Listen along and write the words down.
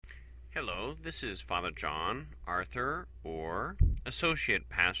Hello, this is Father John Arthur, or Associate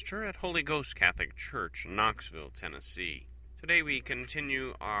Pastor at Holy Ghost Catholic Church, Knoxville, Tennessee. Today we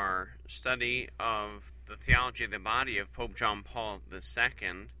continue our study of the Theology of the Body of Pope John Paul II,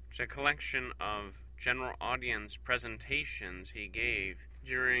 which is a collection of general audience presentations he gave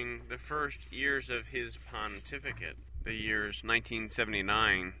during the first years of his pontificate, the years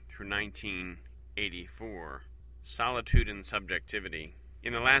 1979 through 1984. Solitude and Subjectivity.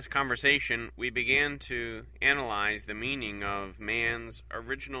 In the last conversation, we began to analyze the meaning of man's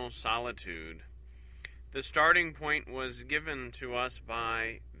original solitude. The starting point was given to us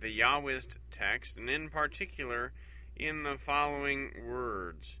by the Yahwist text, and in particular in the following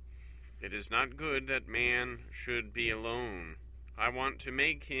words: "It is not good that man should be alone. I want to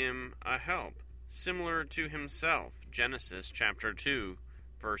make him a help, similar to himself." Genesis chapter 2,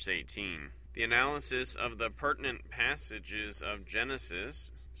 verse 18. The analysis of the pertinent passages of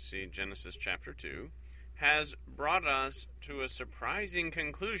Genesis, see Genesis chapter 2, has brought us to a surprising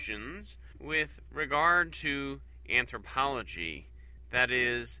conclusions with regard to anthropology, that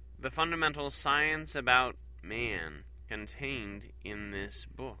is, the fundamental science about man contained in this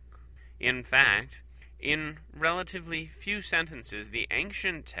book. In fact, in relatively few sentences, the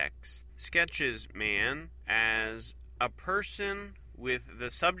ancient text sketches man as a person with the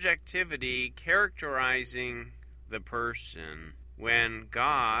subjectivity characterizing the person. When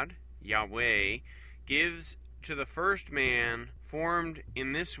God, Yahweh, gives to the first man, formed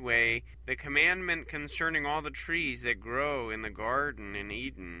in this way, the commandment concerning all the trees that grow in the garden in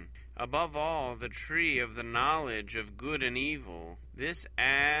Eden, above all the tree of the knowledge of good and evil, this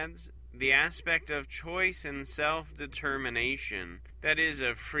adds the aspect of choice and self-determination, that is,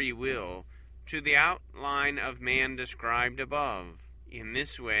 of free will, to the outline of man described above. In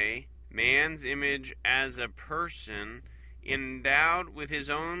this way, man's image as a person, endowed with his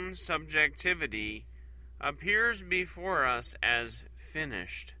own subjectivity, appears before us as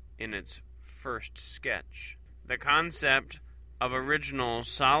finished in its first sketch. The concept of original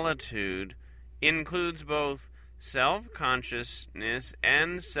solitude includes both self-consciousness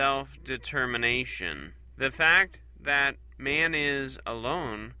and self-determination. The fact that man is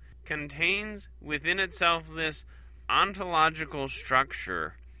alone contains within itself this ontological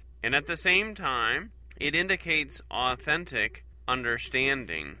structure, and at the same time, it indicates authentic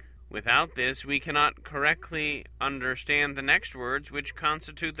understanding. Without this, we cannot correctly understand the next words, which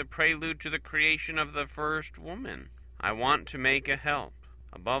constitute the prelude to the creation of the first woman. I want to make a help.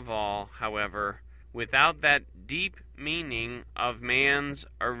 Above all, however, without that deep meaning of man's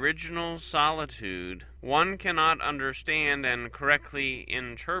original solitude, one cannot understand and correctly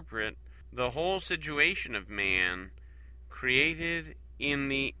interpret the whole situation of man, created in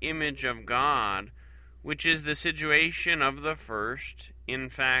the image of God, which is the situation of the first, in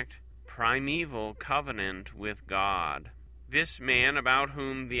fact, primeval covenant with God. This man, about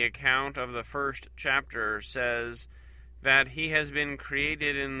whom the account of the first chapter says that he has been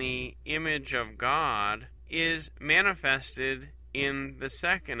created in the image of God, is manifested in the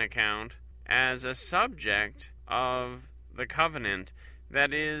second account as a subject of the covenant,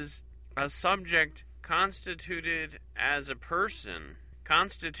 that is, a subject constituted as a person,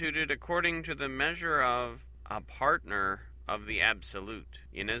 constituted according to the measure of a partner of the Absolute,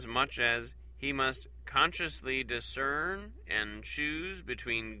 inasmuch as he must consciously discern and choose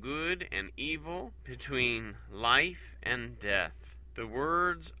between good and evil, between life and death. The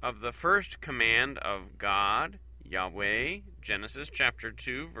words of the first command of God, Yahweh, Genesis chapter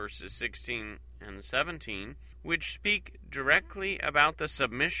 2, verses 16 and 17, which speak directly about the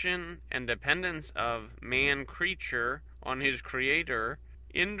submission and dependence of man-creature on his Creator,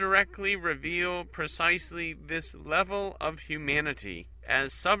 indirectly reveal precisely this level of humanity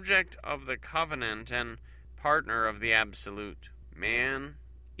as subject of the covenant and partner of the Absolute. Man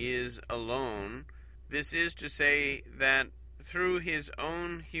is alone. This is to say that through his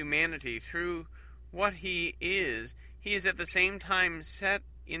own humanity, through what he is at the same time set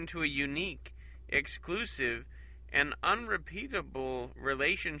into a unique, exclusive, and unrepeatable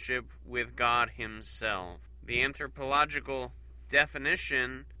relationship with God himself. The anthropological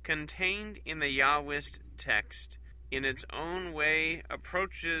definition contained in the Yahwist text in its own way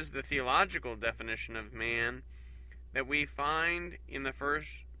approaches the theological definition of man that we find in the first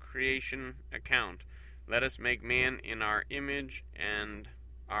creation account. Let us make man in our image and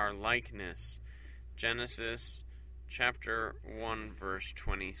our likeness. Genesis chapter 1, verse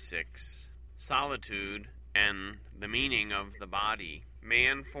 26. Solitude and the meaning of the body.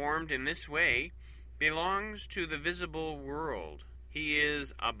 Man formed in this way belongs to the visible world. He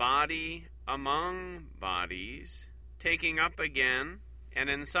is a body among bodies, taking up again and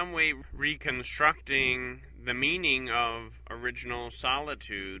in some way reconstructing the meaning of original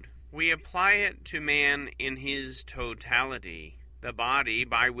solitude, we apply it to man in his totality. The body,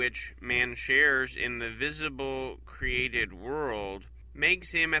 by which man shares in the visible created world,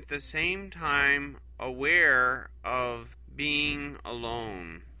 makes him at the same time aware of being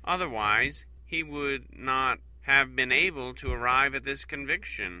alone. Otherwise, he would not have been able to arrive at this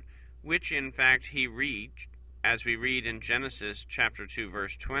conviction, which in fact he reached, as we read in Genesis chapter 2,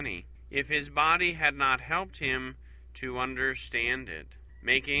 verse 20, if his body had not helped him to understand it,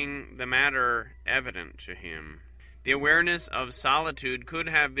 making the matter evident to him. The awareness of solitude could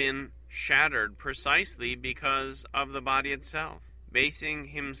have been shattered precisely because of the body itself. Basing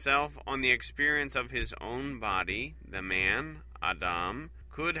himself on the experience of his own body, the man, Adam,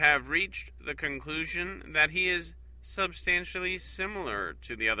 could have reached the conclusion that he is substantially similar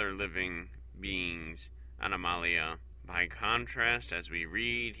to the other living beings, Animalia. By contrast, as we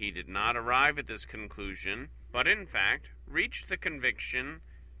read, he did not arrive at this conclusion, but in fact reached the conviction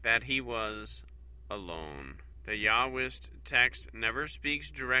that he was alone. The Yahwist text never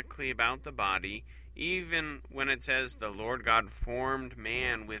speaks directly about the body, even when it says the Lord God formed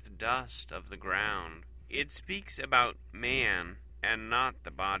man with dust of the ground. It speaks about man and not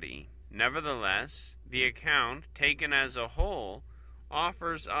the body. Nevertheless, the account, taken as a whole,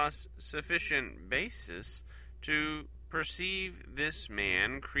 offers us sufficient basis to perceive this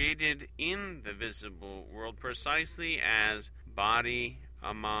man created in the visible world precisely as body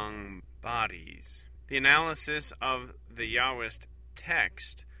among bodies. The analysis of the Yahwist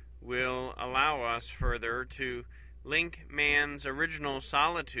text will allow us further to link man's original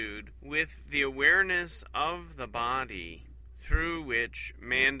solitude with the awareness of the body, through which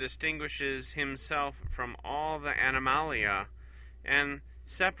man distinguishes himself from all the animalia and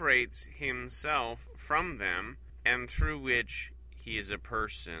separates himself from them, and through which he is a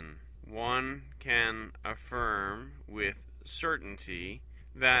person. One can affirm with certainty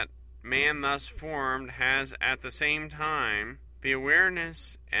that man thus formed has at the same time the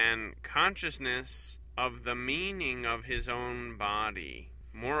awareness and consciousness of the meaning of his own body.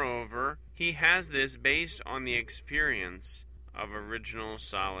 Moreover, he has this based on the experience of original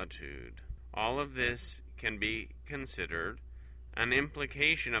solitude. All of this can be considered an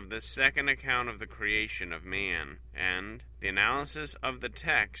implication of the second account of the creation of man, and the analysis of the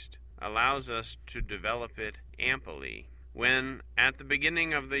text allows us to develop it amply. When, at the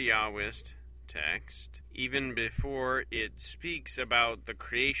beginning of the Yahwist text, even before it speaks about the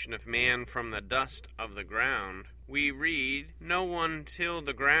creation of man from the dust of the ground, we read, "No one tilled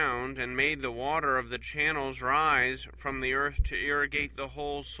the ground and made the water of the channels rise from the earth to irrigate the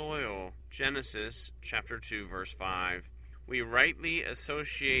whole soil." Genesis chapter 2, verse 5. We rightly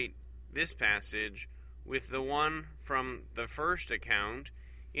associate this passage with the one from the first account,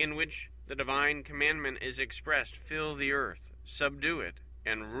 in which the divine commandment is expressed, "Fill the earth, subdue it,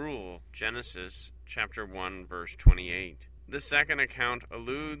 and rule." Genesis chapter 1, verse 28. The second account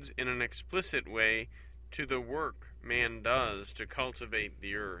alludes in an explicit way to the work man does to cultivate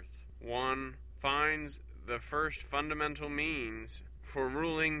the earth. One finds the first fundamental means for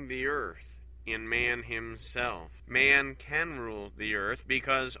ruling the earth in man himself. Man can rule the earth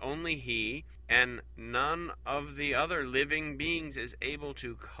because only he and none of the other living beings is able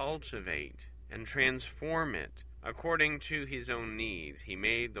to cultivate and transform it according to his own needs. He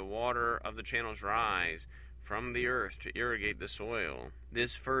made the water of the channels rise from the earth to irrigate the soil.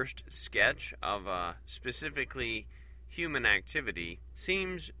 This first sketch of a specifically human activity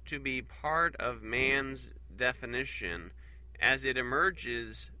seems to be part of man's definition as it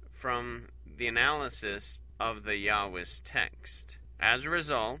emerges from the analysis of the Yahwist text. As a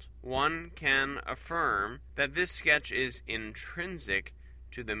result, one can affirm that this sketch is intrinsic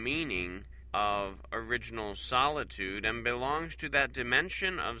to the meaning of original solitude and belongs to that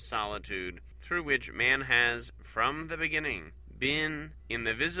dimension of solitude through which man has, from the beginning, been in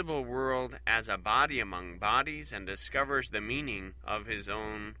the visible world as a body among bodies and discovers the meaning of his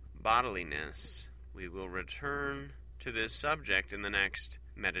own bodiliness. We will return to this subject in the next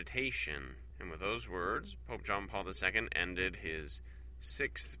meditation. And with those words, Pope John Paul II ended his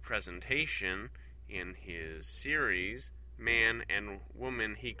 6th presentation in his series, Man and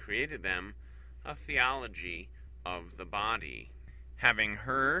Woman, He Created Them, a theology of the body. Having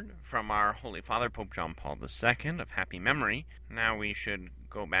heard from our Holy Father, Pope John Paul II, of happy memory, now we should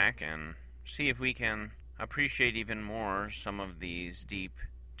go back and see if we can appreciate even more some of these deep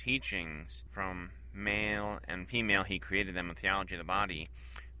teachings from Male and Female, He Created Them, a theology of the body.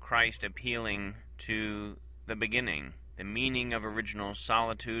 Christ appealing to the beginning, the meaning of original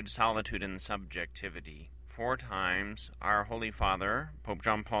solitude, solitude and subjectivity. 4 times our Holy Father, Pope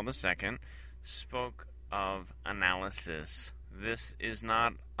John Paul II, spoke of analysis. This is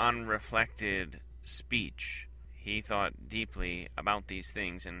not unreflected speech. He thought deeply about these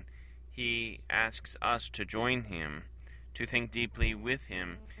things, and he asks us to join him, to think deeply with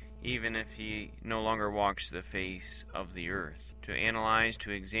him, even if he no longer walks the face of the earth, to analyze, to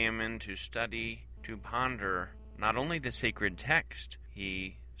examine, to study, to ponder not only the sacred text.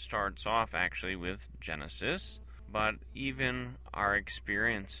 He starts off actually with Genesis, but even our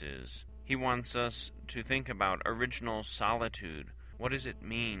experiences. He wants us to think about original solitude. What does it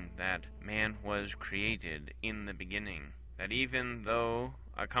mean that man was created in the beginning? That even though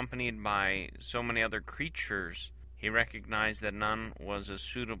accompanied by so many other creatures, he recognized that none was a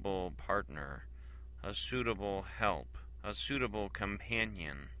suitable partner, a suitable help, a suitable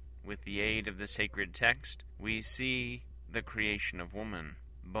companion. With the aid of the sacred text, we see the creation of woman,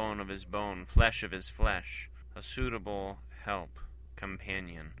 bone of his bone, flesh of his flesh, a suitable help,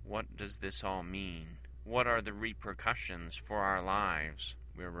 companion. What does this all mean? What are the repercussions for our lives?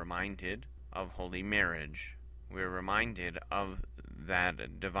 We're reminded of holy marriage. We're reminded of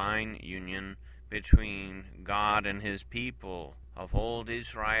that divine union between God and his people, of old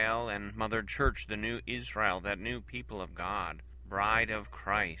Israel and Mother Church, the new Israel, that new people of God, bride of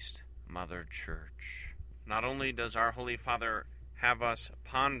Christ, Mother Church. Not only does our Holy Father have us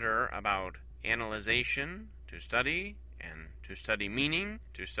ponder about analyzation, to study, and to study meaning,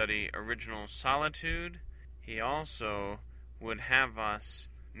 to study original solitude, he also would have us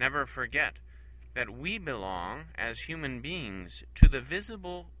never forget that we belong as human beings to the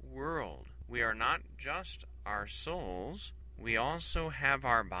visible world. We are not just our souls, we also have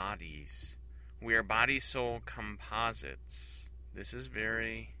our bodies. We are body-soul composites. This is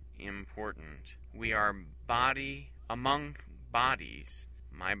very important. We are body among bodies.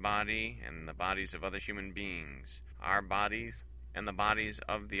 My body and the bodies of other human beings. Our bodies and the bodies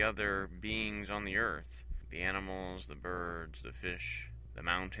of the other beings on the earth. The animals, the birds, the fish, the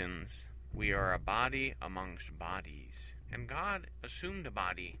mountains. We are a body amongst bodies. And God assumed a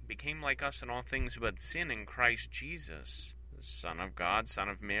body, became like us in all things who had sin in Christ Jesus, the Son of God, Son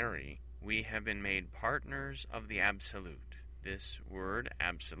of Mary. We have been made partners of the Absolute. This word,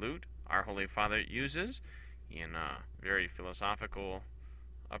 absolute, our Holy Father uses in a very philosophical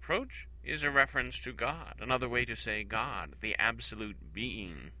approach, is a reference to God. Another way to say God, the absolute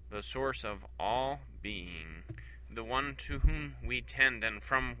being, the source of all being, the one to whom we tend and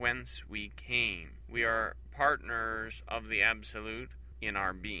from whence we came. We are partners of the absolute in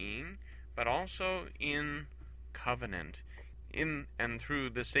our being, but also in covenant, in and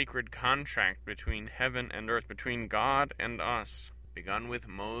through the sacred contract between heaven and earth, between God and us, begun with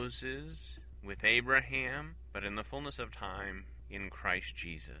Moses, with Abraham, but in the fullness of time in Christ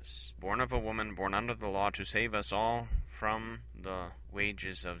Jesus, born of a woman, born under the law to save us all from the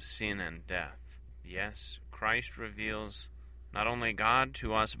wages of sin and death. Yes, Christ reveals not only God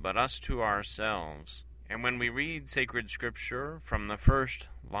to us, but us to ourselves. And when we read sacred scripture from the first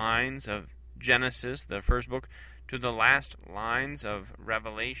lines of Genesis, the first book, to the last lines of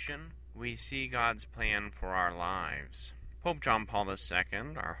Revelation, we see God's plan for our lives. Pope John Paul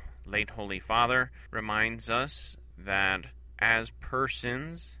II, our late Holy Father, reminds us that as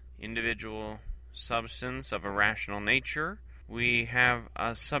persons, individual substance of a rational nature, we have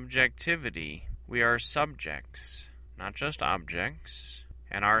a subjectivity. We are subjects, not just objects.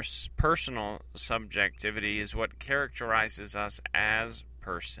 And our personal subjectivity is what characterizes us as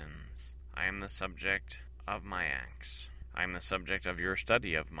persons. I am the subject of my acts. I am the subject of your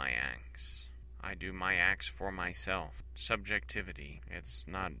study of my acts. I do my acts for myself. Subjectivity. It's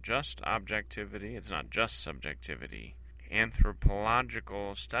not just objectivity. It's not just subjectivity.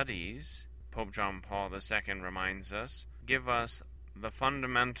 Anthropological studies, Pope John Paul II reminds us, give us the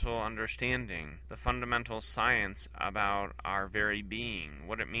fundamental understanding, the fundamental science about our very being,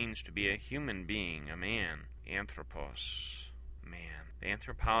 what it means to be a human being, a man, anthropos, man. The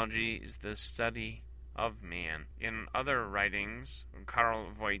anthropology is the study of man. In other writings, Karl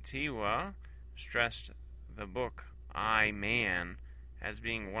Wojtyła stressed the book I, Man as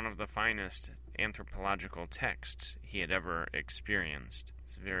being one of the finest anthropological texts he had ever experienced.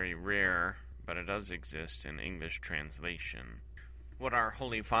 It's very rare, but it does exist in English translation. What our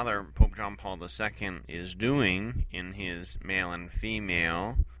Holy Father, Pope John Paul II, is doing in his male and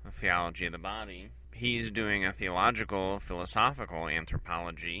female theology of the body, he's doing a theological, philosophical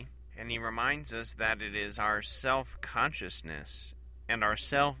anthropology, and he reminds us that it is our self-consciousness and our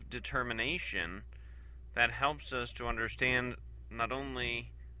self-determination that helps us to understand not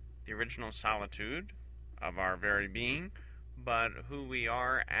only the original solitude of our very being, but who we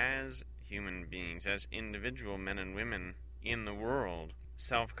are as human beings, as individual men and women in the world.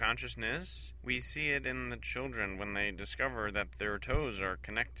 Self-consciousness, we see it in the children when they discover that their toes are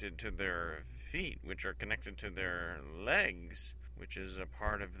connected to their feet, which are connected to their legs, which is a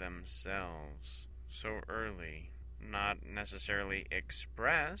part of themselves so early. Not necessarily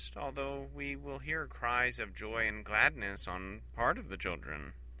expressed, although we will hear cries of joy and gladness on part of the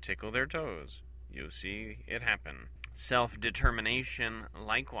children. Tickle their toes. You'll see it happen. Self-determination,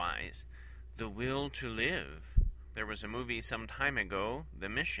 likewise. The will to live. There was a movie some time ago, The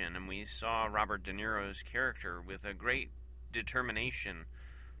Mission, and we saw Robert De Niro's character with a great determination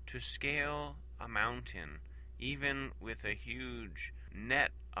to scale a mountain, even with a huge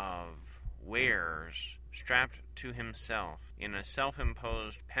net of wares strapped to himself in a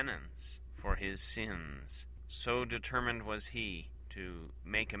self-imposed penance for his sins. So determined was he to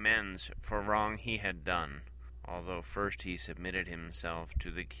make amends for wrong he had done, although first he submitted himself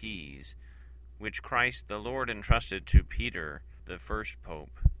to the keys, which Christ the Lord entrusted to Peter, the first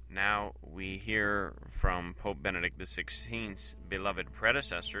pope. Now we hear from Pope Benedict XVI's beloved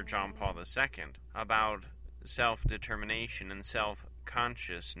predecessor, John Paul II, about self-determination and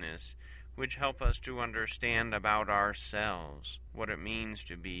self-consciousness, which help us to understand about ourselves, what it means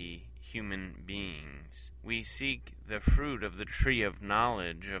to be human beings. We seek the fruit of the tree of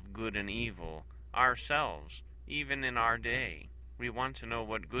knowledge of good and evil ourselves, even in our day. We want to know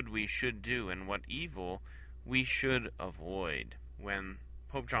what good we should do and what evil we should avoid. When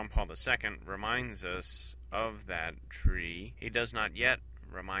Pope John Paul II reminds us of that tree, he does not yet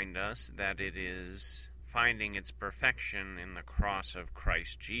remind us that it is finding its perfection in the cross of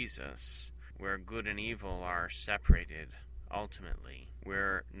Christ Jesus, where good and evil are separated ultimately,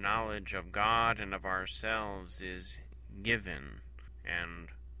 where knowledge of God and of ourselves is given, and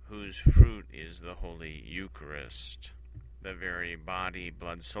whose fruit is the Holy Eucharist, the very body,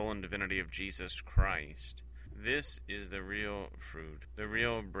 blood, soul, and divinity of Jesus Christ. This is the real fruit, the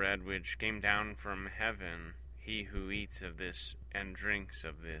real bread which came down from heaven. He who eats of this and drinks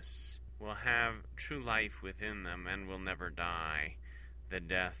of this will have true life within them and will never die, the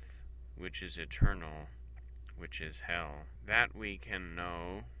death which is eternal, which is hell. That we can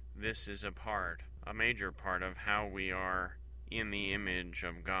know. This is a major part of how we are in the image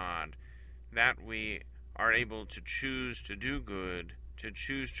of God, that we are able to choose to do good, to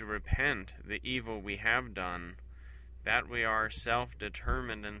choose to repent the evil we have done, that we are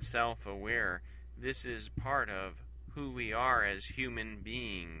self-determined and self-aware. This is part of who we are as human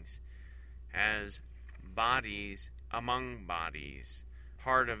beings, as bodies among bodies,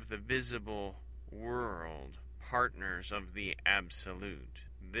 part of the visible world, partners of the Absolute.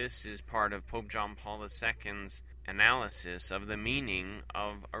 This is part of Pope John Paul II's analysis of the meaning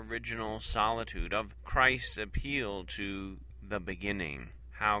of original solitude, of Christ's appeal to the beginning,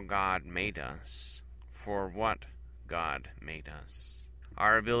 how God made us, for what God made us.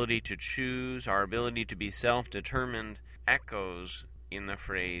 Our ability to choose, our ability to be self-determined, echoes in the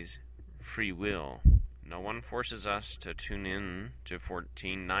phrase free will. No one forces us to tune in to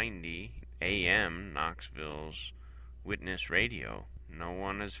 1490 AM Knoxville's Witness Radio. No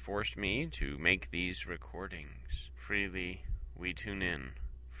one has forced me to make these recordings. Freely we tune in.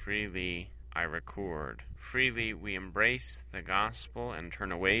 Freely I record. Freely we embrace the gospel and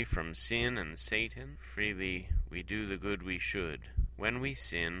turn away from sin and Satan. Freely we do the good we should. When we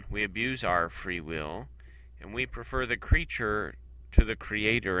sin, we abuse our free will, and we prefer the creature to the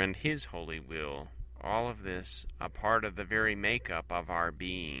Creator and His holy will. All of this a part of the very makeup of our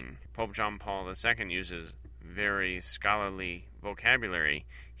being. Pope John Paul II uses very scholarly vocabulary.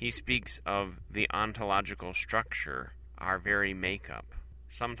 He speaks of the ontological structure, our very makeup.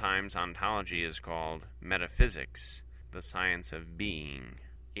 Sometimes ontology is called metaphysics, the science of being.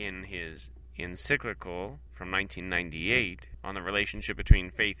 In his encyclical from 1998 on the relationship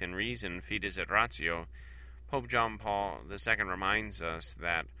between faith and reason, Fides et Ratio, Pope John Paul II reminds us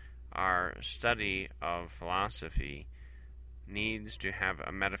that our study of philosophy needs to have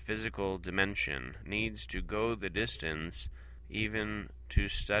a metaphysical dimension, needs to go the distance even to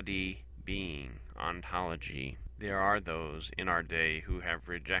study being, ontology. There are those in our day who have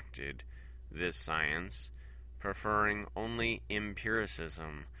rejected this science, preferring only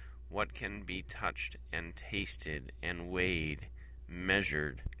empiricism, what can be touched and tasted and weighed,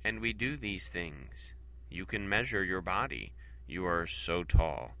 measured. And we do these things. You can measure your body. You are so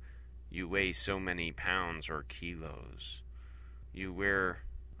tall. You weigh so many pounds or kilos. You wear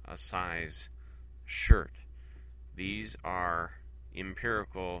a size shirt. These are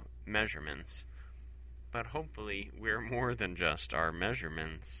empirical measurements. But hopefully we're more than just our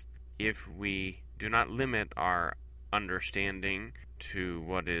measurements if we do not limit our understanding to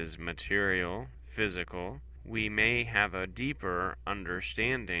what is material, physical. We may have a deeper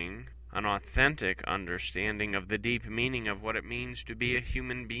understanding, an authentic understanding of the deep meaning of what it means to be a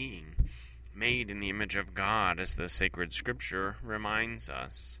human being, made in the image of God, as the sacred scripture reminds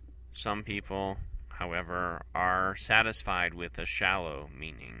us. Some people, however, are satisfied with a shallow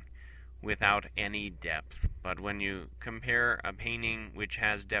meaning, without any depth. But when you compare a painting which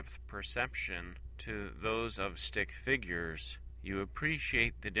has depth perception to those of stick figures, you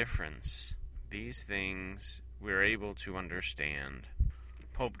appreciate the difference. These things we're able to understand.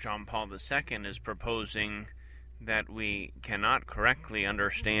 Pope John Paul II is proposing that we cannot correctly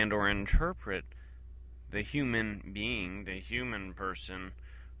understand or interpret the human being, the human person,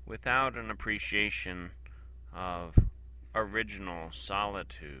 without an appreciation of original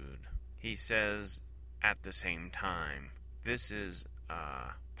solitude. He says, at the same time, this is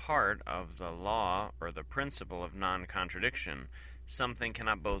part of the law or the principle of non-contradiction. Something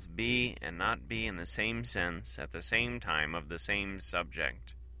cannot both be and not be in the same sense at the same time of the same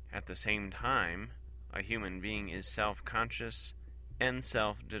subject. At the same time, a human being is self-conscious and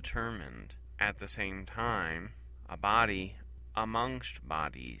self-determined. At the same time, a body amongst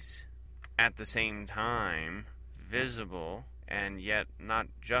bodies. At the same time, visible and yet not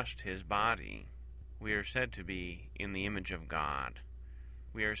just his body. We are said to be in the image of God.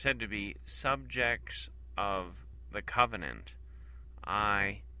 We are said to be subjects of the covenant.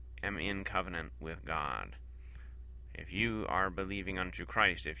 I am in covenant with God. If you are believing unto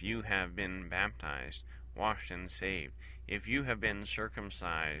Christ, if you have been baptized, washed and saved, if you have been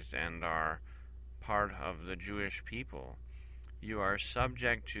circumcised and are part of the Jewish people, you are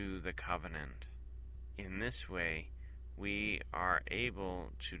subject to the covenant. In this way, we are able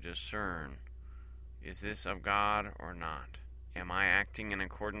to discern, is this of God or not? Am I acting in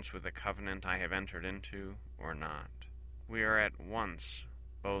accordance with the covenant I have entered into or not? We are at once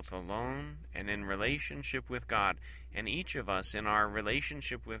both alone and in relationship with God, and each of us in our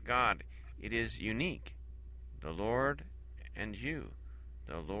relationship with God, it is unique. The Lord and you,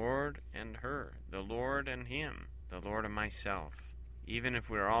 the Lord and her, the Lord and him, the Lord and myself. Even if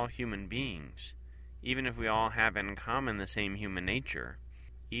we're all human beings, even if we all have in common the same human nature,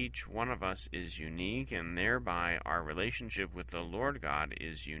 each one of us is unique, and thereby our relationship with the Lord God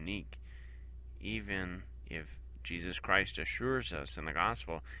is unique, even if Jesus Christ assures us in the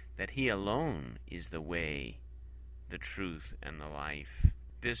gospel that he alone is the way, the truth, and the life.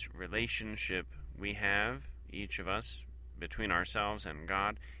 This relationship we have, each of us, between ourselves and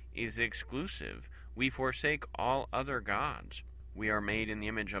God, is exclusive. We forsake all other gods. We are made in the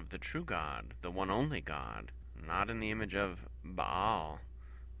image of the true God, the one only God, not in the image of Baal,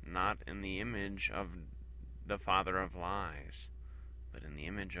 not in the image of the father of lies, but in the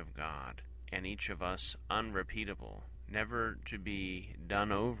image of God, and each of us unrepeatable, never to be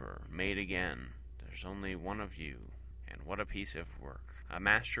done over, made again. There's only one of you, and what a piece of work. A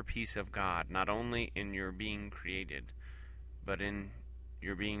masterpiece of God, not only in your being created, but in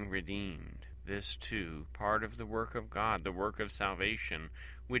your being redeemed. This, too, part of the work of God, the work of salvation,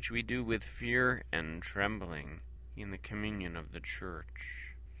 which we do with fear and trembling in the communion of the Church.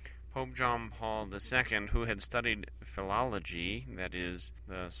 Pope John Paul II, who had studied philology, that is,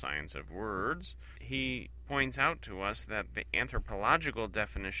 the science of words, he points out to us that the anthropological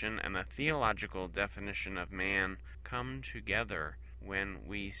definition and the theological definition of man come together when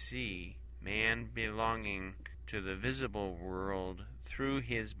we see man belonging to the visible world through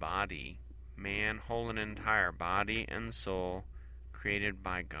his body, man whole and entire, body and soul, created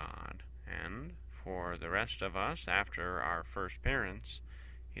by God. And for the rest of us, after our first parents,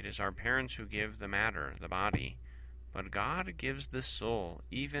 it is our parents who give the matter, the body, but God gives the soul,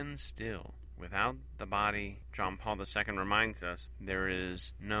 even still. Without the body, John Paul II reminds us, there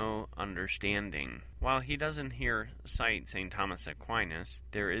is no understanding. While he doesn't here cite St. Thomas Aquinas,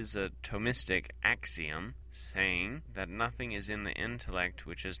 there is a Thomistic axiom saying that nothing is in the intellect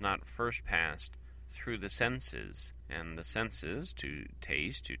which is not first passed through the senses, and the senses, to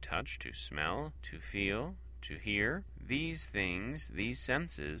taste, to touch, to smell, to feel, to hear, these things, these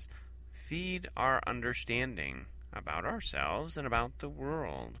senses, feed our understanding about ourselves and about the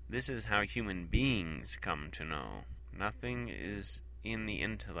world. This is how human beings come to know. Nothing is in the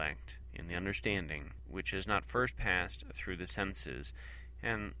intellect, in the understanding, which is not first passed through the senses.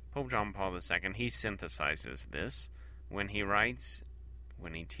 And Pope John Paul II, he synthesizes this when he writes,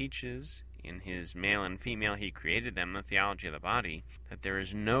 when he teaches in his Male and Female He Created Them, the theology of the body, that there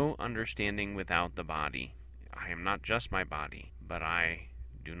is no understanding without the body. I am not just my body, but I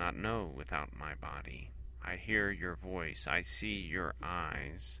do not know without my body. I hear your voice, I see your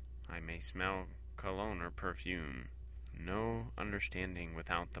eyes, I may smell cologne or perfume, no understanding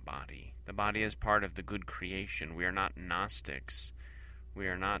without the body. The body is part of the good creation. We are not Gnostics. We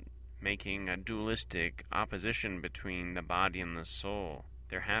are not making a dualistic opposition between the body and the soul.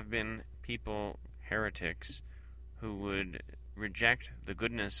 There have been people, heretics, who would reject the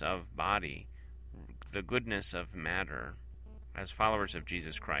goodness of body, the goodness of matter. As followers of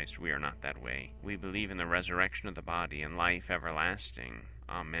Jesus Christ, we are not that way. We believe in the resurrection of the body and life everlasting.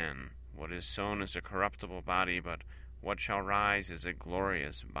 Amen. What is sown is a corruptible body, but what shall rise is a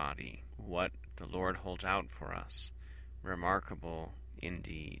glorious body. What the Lord holds out for us. Remarkable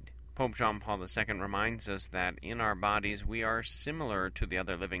indeed. Pope John Paul II reminds us that in our bodies we are similar to the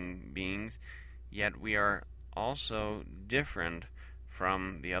other living beings, yet we are also different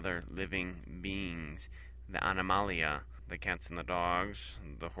from the other living beings. The animalia, the cats and the dogs,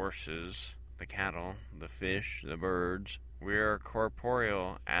 the horses, the cattle, the fish, the birds. We are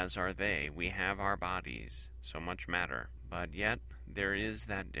corporeal as are they. We have our bodies, so much matter. But yet there is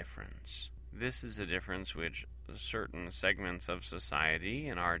that difference. This is a difference which certain segments of society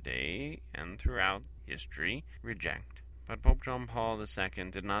in our day and throughout history reject. But Pope John Paul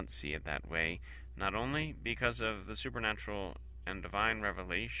II did not see it that way, not only because of the supernatural and divine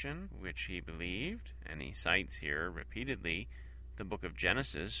revelation which he believed, and he cites here repeatedly the book of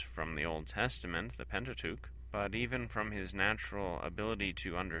Genesis from the Old Testament, the Pentateuch, but even from his natural ability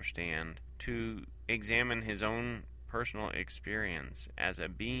to understand, to examine his own personal experience as a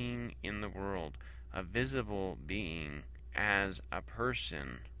being in the world, a visible being, as a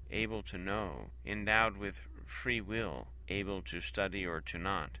person, able to know, endowed with free will, able to study or to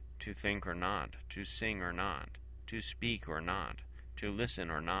not, to think or not, to sing or not, to speak or not, to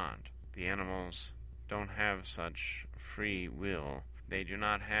listen or not. The animals don't have such free will. They do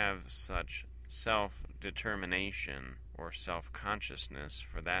not have such self-determination or self-consciousness,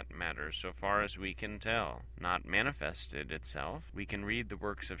 for that matter, so far as we can tell, not manifested itself. We can read the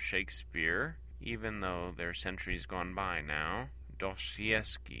works of Shakespeare, even though they're centuries gone by now,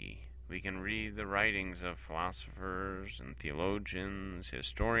 Dostoevsky. We can read the writings of philosophers and theologians,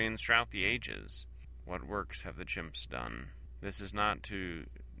 historians throughout the ages. What works have the chimps done? This is not to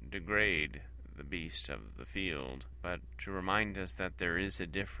degrade the beast of the field, but to remind us that there is a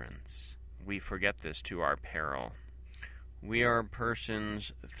difference. We forget this to our peril. We are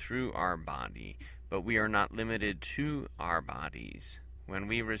persons through our body, but we are not limited to our bodies. When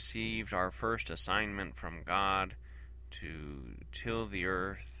we received our first assignment from God to till the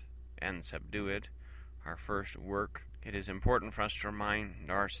earth and subdue it, our first work, it is important for us to remind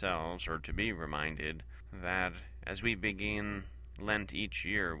ourselves, or to be reminded, that as we begin Lent each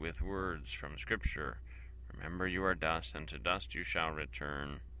year with words from Scripture, remember you are dust, and to dust you shall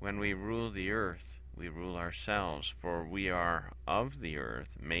return. When we rule the earth, we rule ourselves, for we are of the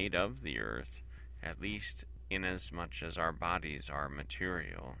earth, made of the earth, at least inasmuch as our bodies are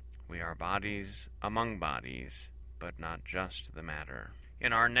material. We are bodies among bodies, but not just the matter.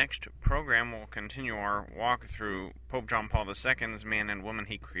 In our next program, we'll continue our walk through Pope John Paul II's Man and Woman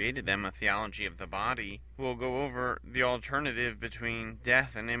He Created Them, a theology of the body. We'll go over the alternative between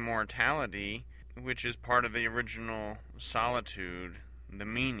death and immortality, which is part of the original solitude, the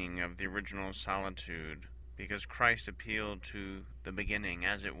meaning of the original solitude, because Christ appealed to the beginning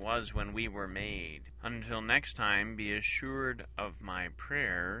as it was when we were made. Until next time, be assured of my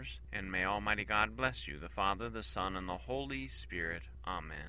prayers, and may Almighty God bless you, the Father, the Son, and the Holy Spirit. Amen.